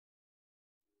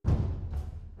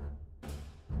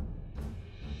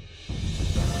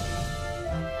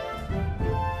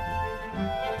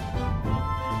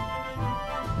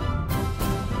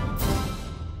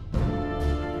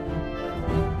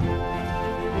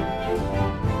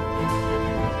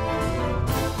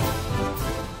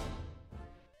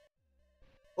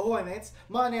Ahoy mates,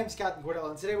 my name's Captain Cordell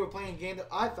and today we're playing a game that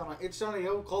I found on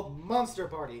itch.io called Monster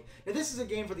Party. Now this is a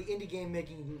game for the Indie Game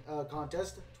Making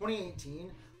Contest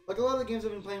 2018. Like a lot of the games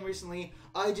I've been playing recently,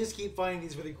 I just keep finding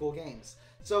these really cool games.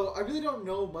 So I really don't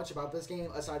know much about this game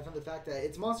aside from the fact that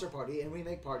it's Monster Party and we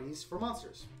make parties for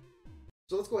monsters.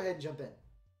 So let's go ahead and jump in.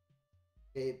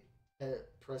 Okay,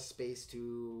 press space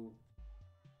to...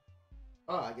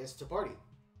 I guess to party.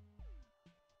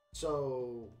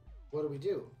 So, what do we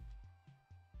do?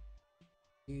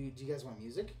 Do you guys want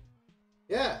music?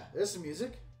 Yeah, there's some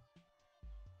music.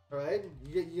 Alright,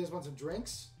 you guys want some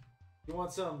drinks? You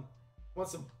want some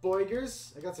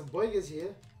boigers? I got some boigers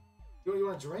here. You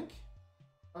want a drink?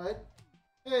 Alright.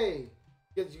 Hey,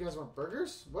 you guys want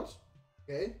burgers? What?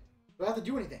 Okay. Do I have to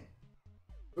do anything?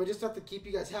 Do I just have to keep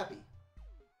you guys happy?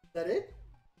 Is that it?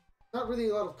 Not really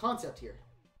a lot of concept here.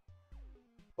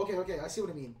 Okay, I see what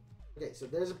I mean. Okay, so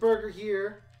there's a burger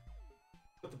here.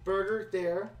 Put the burger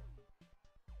there.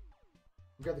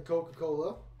 We got the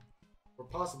Coca-Cola. Or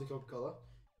possibly Coca-Cola.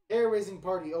 Hair-raising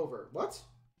party over. What?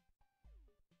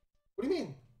 What do you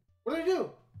mean? What did I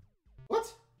do?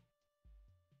 What?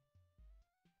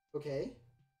 Okay.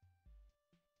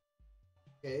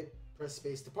 Okay, press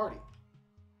space to party.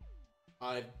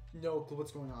 I have no clue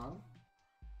what's going on.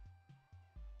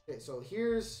 Okay, so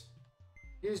here's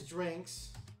drinks.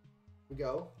 Here we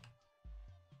go.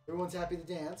 Everyone's happy to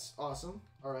dance. Awesome.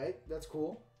 Alright, that's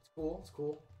cool. It's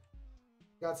cool.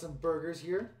 Got some burgers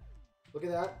here. Look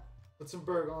at that. Put some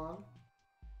burger on.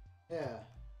 Yeah.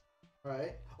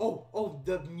 Alright. Oh,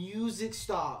 the music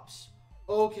stops.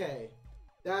 Okay.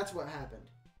 That's what happened.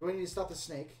 Do I need to stop the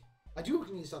snake? I do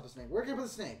need to stop the snake. Where can I put the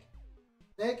snake?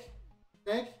 Snake?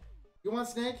 Snake? You want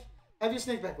snake? Have your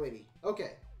snake back, lady.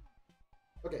 Okay.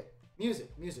 Okay. Music.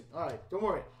 Alright, don't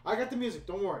worry. I got the music.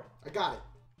 Don't worry. I got it.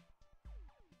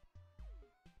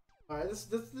 Alright, this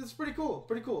is pretty cool.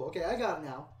 Okay, I got it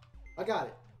now. I got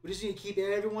it. We just need to keep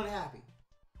everyone happy.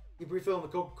 Keep refilling the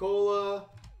Coca-Cola.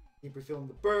 Keep refilling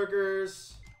the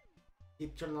burgers.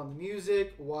 Keep turning on the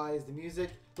music. Why is the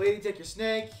music? Lady, take your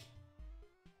snake.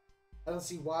 I don't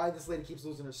see why this lady keeps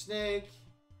losing her snake.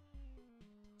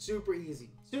 Super easy.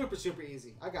 Super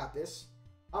easy. I got this.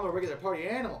 I'm a regular party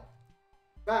animal.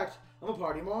 In fact, I'm a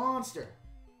party monster.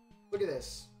 Look at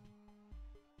this.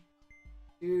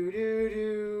 Do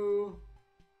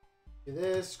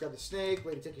this. Grab the snake.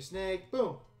 Lady, take your snake.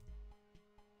 Boom.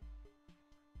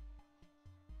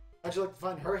 How'd you like to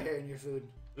find her hair in your food?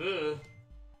 Ugh.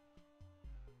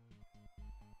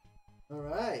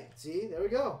 Alright. See? There we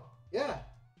go. Yeah.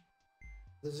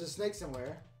 There's a snake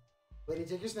somewhere. Lady,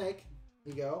 take your snake.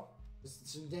 Here you go. There's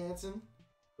some dancing.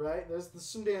 Right? There's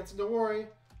some dancing. Don't worry.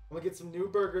 I'm gonna get some new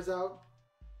burgers out.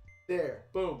 There.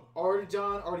 Boom. Already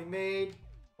done. Already made.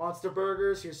 Monster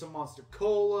burgers. Here's some Monster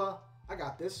Cola. I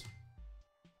got this.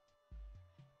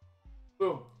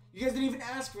 Boom. You guys didn't even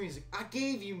ask for music. I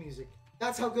gave you music.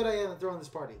 That's how good I am at throwing this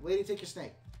party. Lady, take your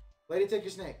snake. Lady, take your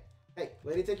snake. Hey,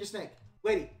 lady, take your snake.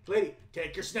 Lady,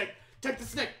 take your snake. Take the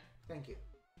snake. Thank you.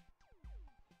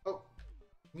 Oh,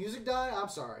 music died? I'm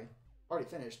sorry. Already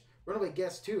finished. Runaway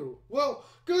guest 2. Whoa,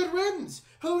 good riddance.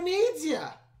 Who needs ya?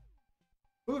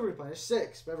 Food replenished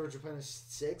 6. Beverage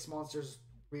replenished 6. Monsters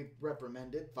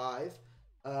reprimanded 5.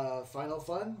 Final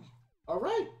fun. All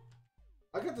right.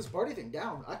 I got this party thing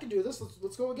down. I can do this.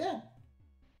 Let's go again.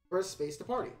 Press space to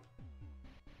party.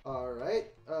 All right.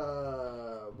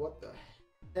 What the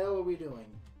hell are we doing?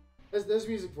 There's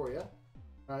music for you.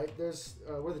 All right. There's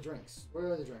where are the drinks? Where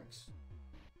are the drinks?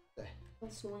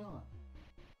 What's going on?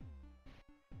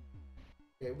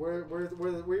 Okay, where are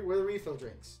the refill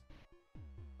drinks?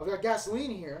 I've got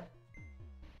gasoline here.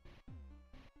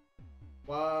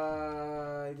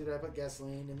 Why did I put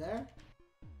gasoline in there?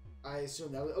 I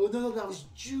assume that was... Oh, no, that was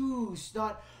juice,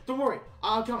 not... Don't worry,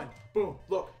 I'm coming. Boom,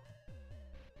 look.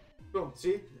 Boom,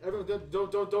 see? Everyone,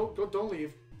 don't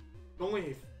leave. Don't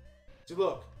leave. See,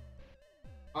 look.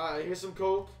 Here's some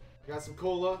Coke. I got some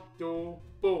cola.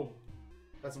 Boom.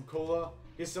 Got some cola.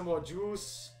 Here's some more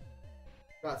juice.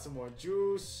 Got some more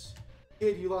juice.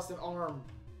 Kid, you lost an arm.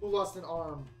 Who lost an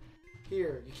arm?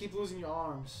 Here, you keep losing your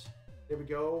arms. There we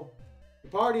go.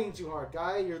 You're partying too hard,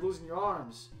 guy. You're losing your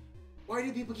arms. Why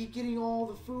do people keep getting all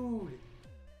the food?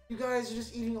 You guys are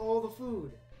just eating all the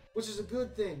food. Which is a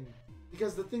good thing.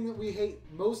 Because the thing that we hate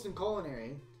most in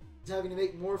culinary is having to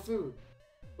make more food.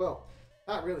 Well,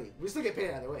 not really. We still get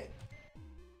paid either way.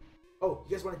 Oh,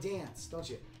 you guys want to dance, don't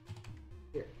you?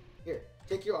 Here.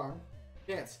 Take your arm.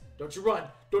 Dance. Don't you run.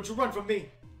 Don't you run from me.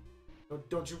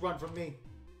 Don't you run from me.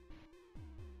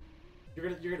 You're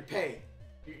gonna pay.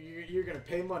 You're gonna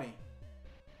pay money.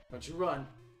 Don't you run.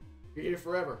 You're here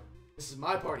forever. This is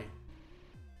my party.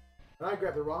 And I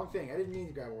grabbed the wrong thing. I didn't mean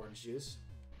to grab orange juice.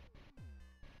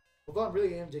 Although I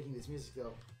really am digging this music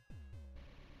though.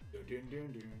 Dun, dun,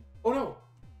 dun, dun. Oh no!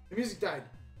 The music died.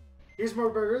 Here's more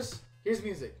burgers. Here's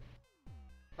music.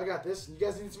 I got this. You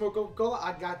guys need some more Coca-Cola?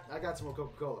 I got some more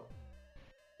Coca-Cola.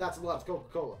 That's a lot of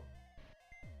Coca-Cola.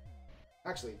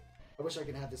 Actually, I wish I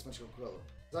could have this much Coca-Cola.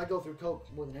 Because I go through Coke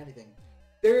more than anything.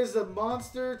 There's a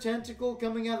monster tentacle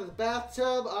coming out of the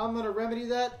bathtub. I'm gonna remedy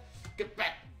that. Get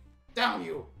back! Down,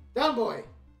 you! Down, boy!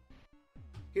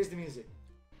 Here's the music.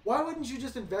 Why wouldn't you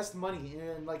just invest money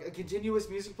in like a continuous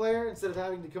music player instead of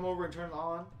having to come over and turn it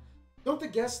on? Don't the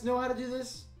guests know how to do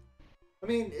this? I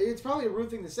mean, it's probably a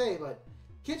rude thing to say, but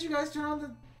can't you guys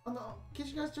turn can't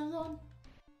you guys turn it on?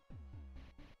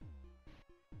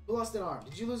 You lost an arm.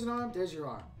 Did you lose an arm? There's your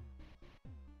arm.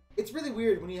 It's really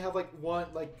weird when you have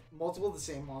multiple of the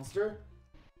same monster.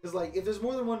 Because like if there's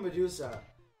more than one Medusa,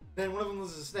 then one of them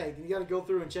loses a snake, and you gotta go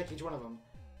through and check each one of them.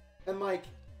 And like,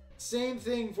 same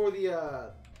thing for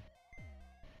the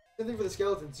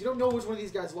skeletons. You don't know which one of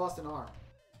these guys lost an arm.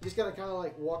 You just gotta kind of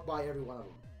like walk by every one of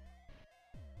them.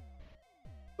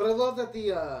 But I love that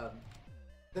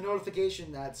the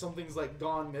notification that something's like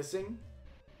gone missing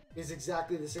is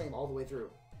exactly the same all the way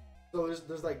through. So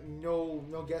there's like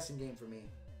no guessing game for me.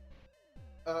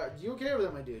 You okay over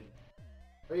there, my dude?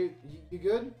 Are you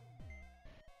good?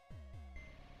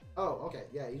 Oh, okay.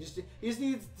 Yeah, you just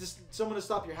need someone to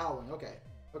stop your howling. Okay.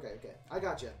 I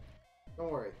got you.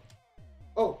 Don't worry.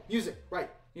 Oh, music. Right,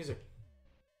 music.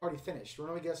 Party finished.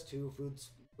 Runaway guest 2. Food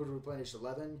replenished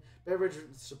 11. Beverage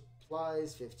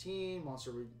supplies 15.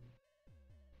 Monster.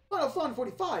 What a fun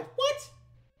 45. What?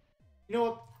 You know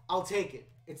what? I'll take it.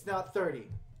 It's not 30.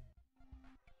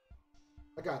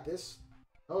 I got this.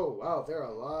 Oh wow, there are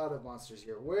a lot of monsters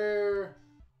here.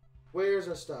 Where's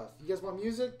our stuff? You guys want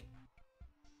music?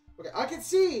 Okay, I can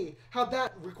see how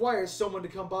that requires someone to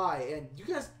come by. And you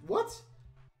guys, what?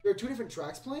 There are 2 different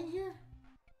tracks playing here?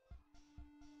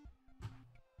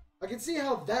 I can see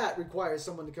how that requires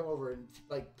someone to come over and,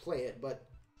 like, play it, but...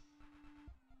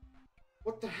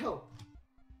 What the hell?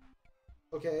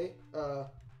 Okay,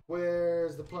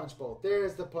 where's the punch bowl?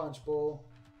 There's the punch bowl.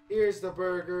 Here's the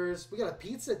burgers. We got a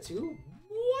pizza, too?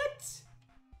 What?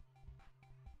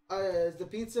 Is the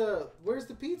pizza... Where's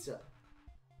the pizza?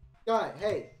 Guy,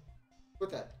 hey.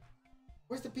 Put that.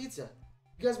 Where's the pizza?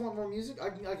 You guys want more music?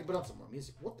 I can put on some more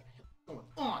music. What the hell is going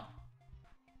on?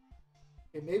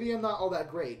 Okay, maybe I'm not all that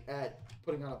great at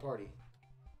putting on a party.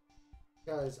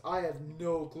 Because I have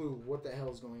no clue what the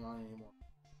hell is going on anymore.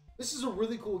 This is a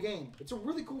really cool game. It's a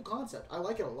really cool concept. I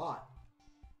like it a lot.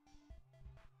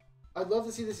 I'd love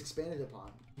to see this expanded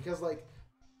upon. Because, like,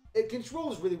 it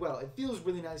controls really well. It feels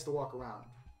really nice to walk around.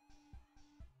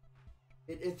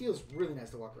 It feels really nice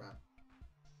to walk around.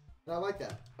 And I like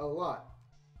that a lot.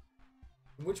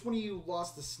 And which one of you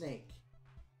lost the snake?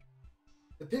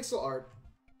 The pixel art,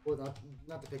 or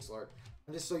not the pixel art.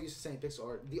 I'm just so used to saying pixel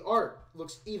art. The art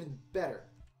looks even better.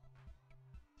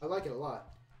 I like it a lot.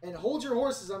 And hold your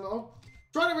horses. I'm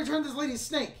trying to return this lady's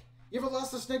snake. You ever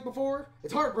lost a snake before?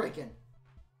 It's heartbreaking.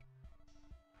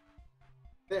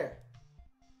 There.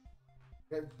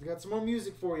 Got some more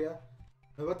music for you.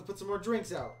 I'm about to put some more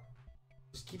drinks out.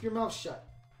 Just keep your mouth shut.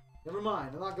 Never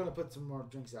mind. I'm not going to put some more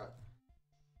drinks out.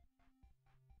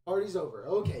 Party's over.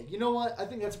 Okay. You know what? I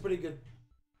think that's a pretty good...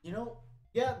 You know...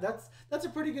 Yeah, that's a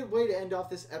pretty good way to end off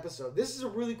this episode. This is a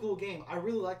really cool game. I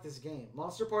really like this game.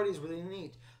 Monster Party is really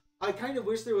neat. I kind of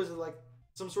wish there was like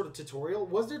some sort of tutorial.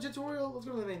 Was there a tutorial? Let's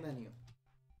go to the main menu.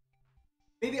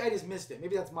 Maybe I just missed it.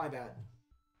 Maybe that's my bad.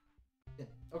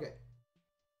 Okay.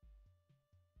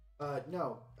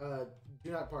 No.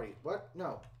 Do not party. What?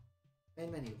 No.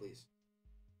 Main menu, please.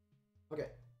 Okay.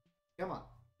 Come on.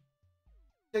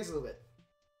 Takes a little bit.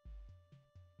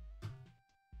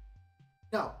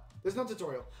 No. There's no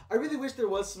tutorial. I really wish there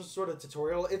was some sort of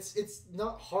tutorial. It's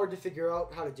not hard to figure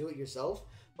out how to do it yourself,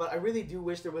 but I really do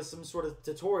wish there was some sort of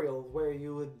tutorial where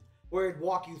it'd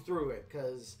walk you through it,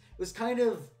 because it was kind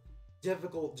of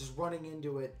difficult just running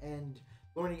into it and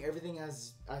learning everything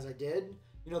as I did.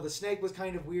 You know, the snake was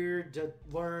kind of weird to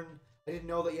learn. I didn't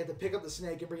know that you had to pick up the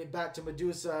snake and bring it back to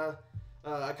Medusa.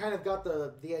 I kind of got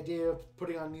the idea of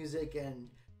putting on music and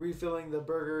refilling the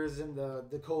burgers and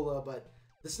the cola, but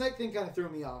the snake thing kind of threw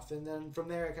me off, and then from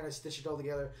there I kind of stitched it all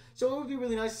together. So it would be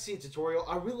really nice to see a tutorial.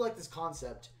 I really like this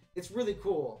concept. It's really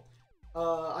cool.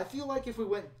 I feel like if we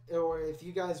went, or if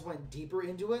you guys went deeper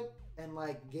into it and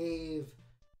like gave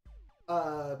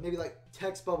maybe like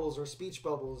text bubbles or speech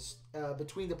bubbles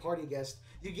between the party guests,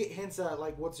 you get hints at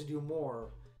like what to do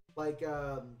more. Like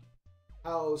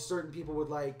how certain people would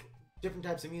like different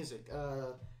types of music.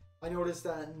 I noticed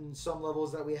that in some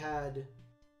levels that we had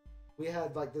we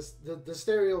had like the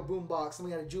stereo boombox, then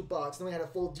we had a jukebox, then we had a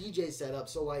full DJ setup.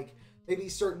 So like maybe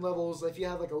certain levels, if you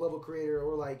have like a level creator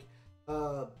or like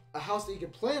a house that you can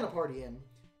plan a party in,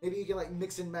 maybe you can like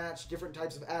mix and match different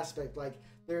types of aspect. Like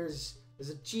there's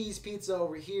a cheese pizza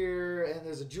over here, and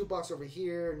there's a jukebox over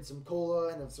here, and some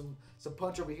cola and some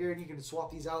punch over here, and you can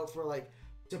swap these out for like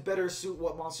to better suit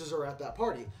what monsters are at that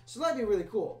party. So that'd be really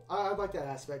cool. I like that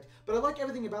aspect, but I like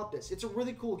everything about this. It's a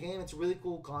really cool game. It's a really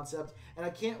cool concept, and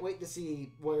I can't wait to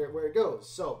see where it goes.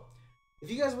 So if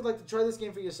you guys would like to try this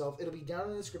game for yourself, it'll be down in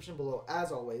the description below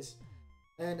as always.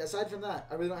 And aside from that,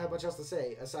 I really don't have much else to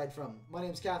say aside from my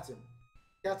name's Captain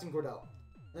Cordell,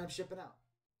 and I'm shipping out.